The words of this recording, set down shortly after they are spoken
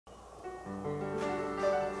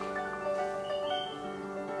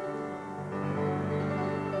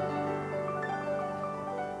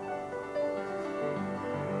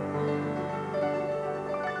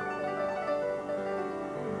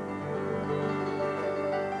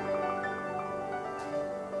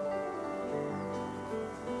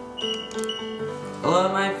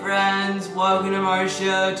Hello my friends, welcome to our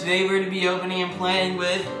show. Today we're going to be opening and playing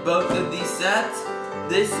with both of these sets.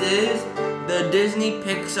 This is the Disney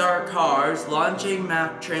Pixar Cars Launching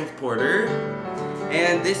Mack Transporter.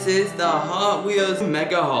 And this is the Hot Wheels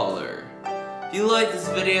Mega Hauler. If you like this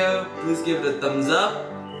video, please give it a thumbs up.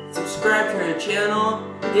 Subscribe to our channel,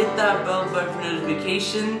 hit that bell button for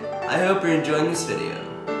notification. I hope you're enjoying this video.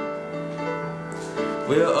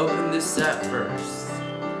 We'll open this set first.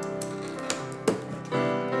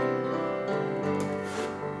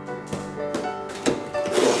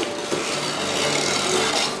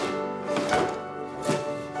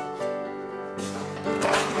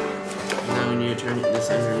 Now we need to turn this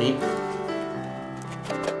underneath.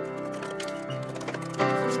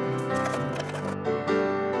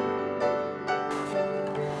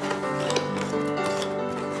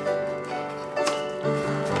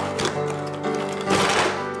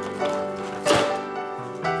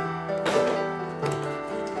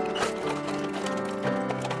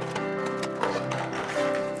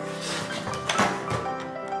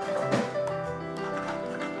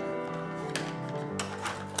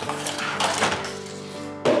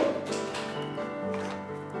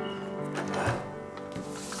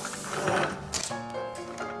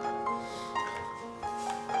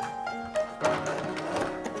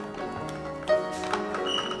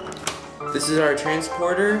 This is our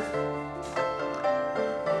transporter.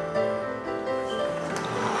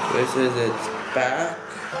 This is its back.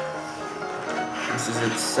 This is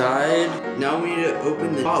its side. Now we need to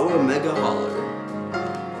open the Hot Wheel Mega Hauler.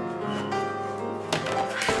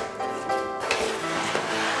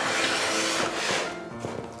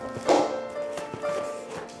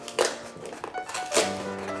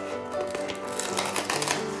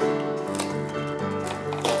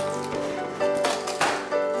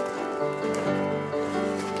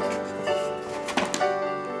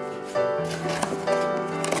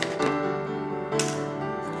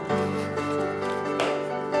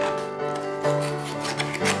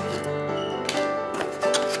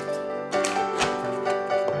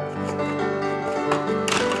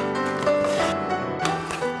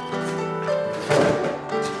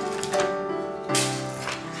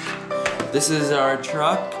 This is our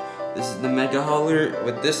truck. This is the Mega Hauler.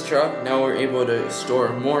 With this truck, now we're able to store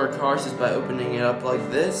more cars just by opening it up like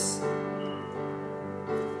this.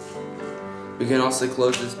 We can also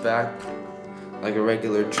close this back like a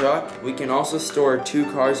regular truck. We can also store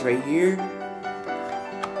 2 cars right here.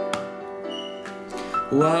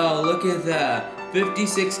 Wow, look at that.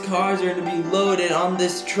 56 cars are going to be loaded on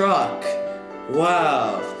this truck.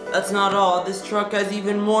 Wow, that's not all. This truck has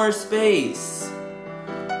even more space.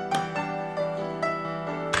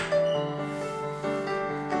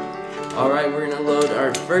 Alright, we're gonna load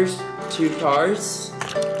our first 2 cars.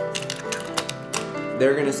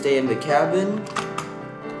 They're gonna stay in the cabin.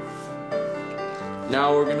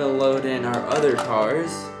 Now we're gonna load in our other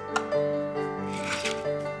cars.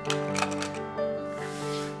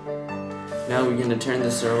 Now we're gonna turn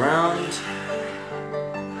this around.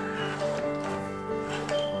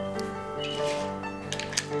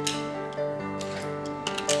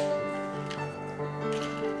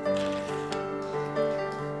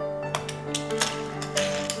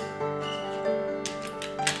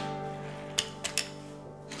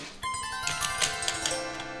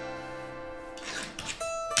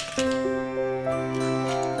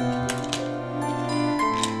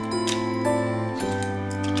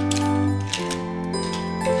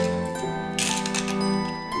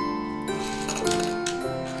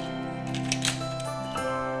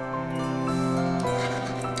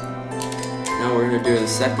 Now we're gonna do the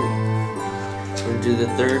second. We're gonna do the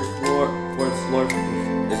 3rd floor, 4th floor.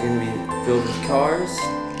 Is gonna be filled with cars.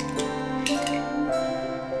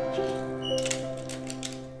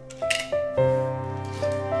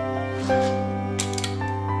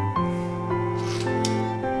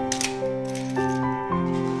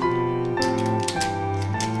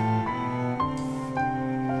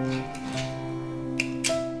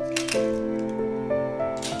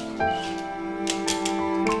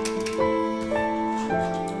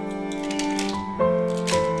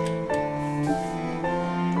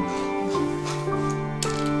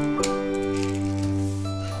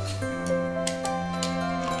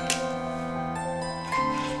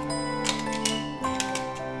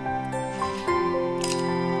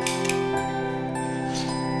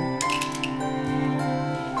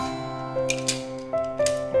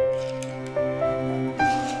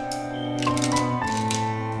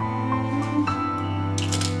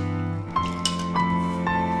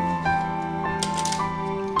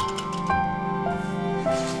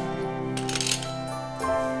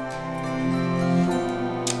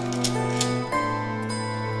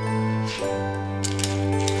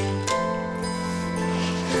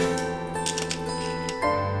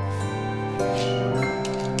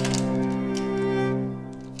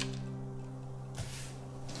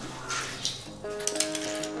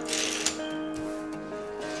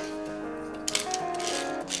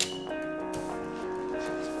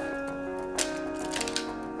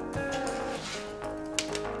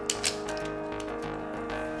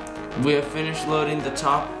 We have finished loading the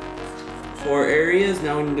top 4 areas.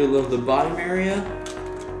 Now we need to load the bottom area.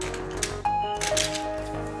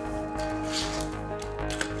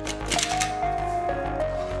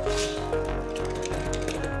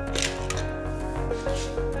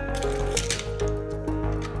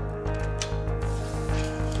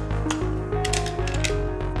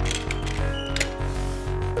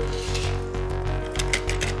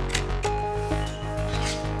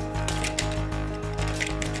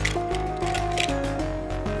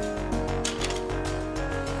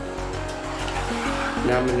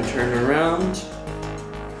 Now I'm going to turn around.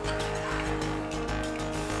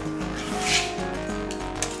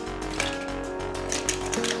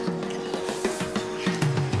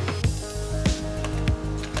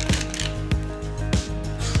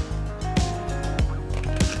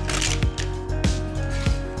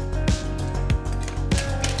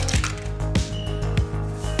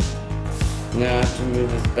 Now I have to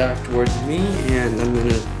move this back towards me, and I'm going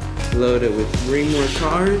to load it with 3 more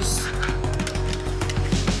cars.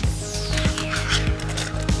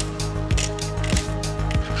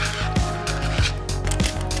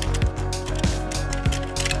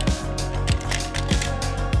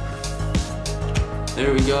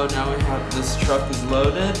 There we go, now we have this truck is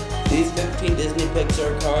loaded. These 15 Disney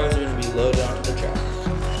Pixar cars are going to be loaded onto the truck.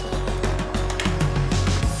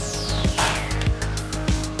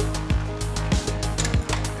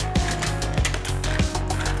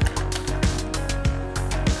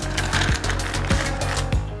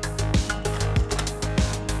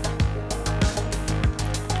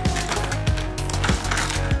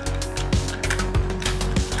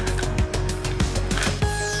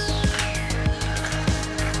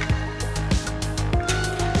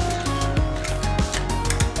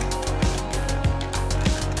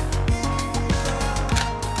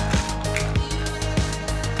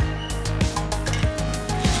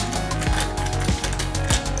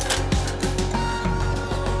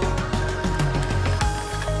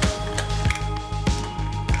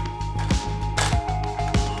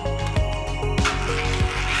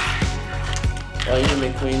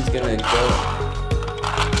 Lightning McQueen's gonna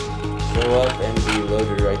go up and be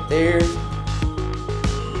loaded right there.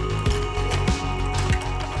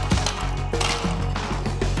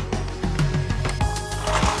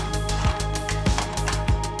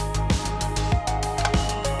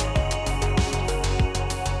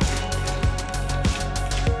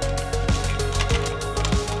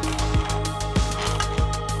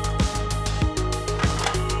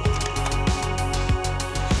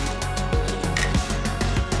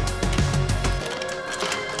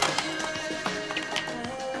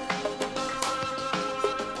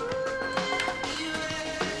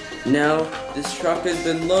 Now, this truck has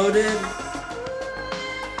been loaded.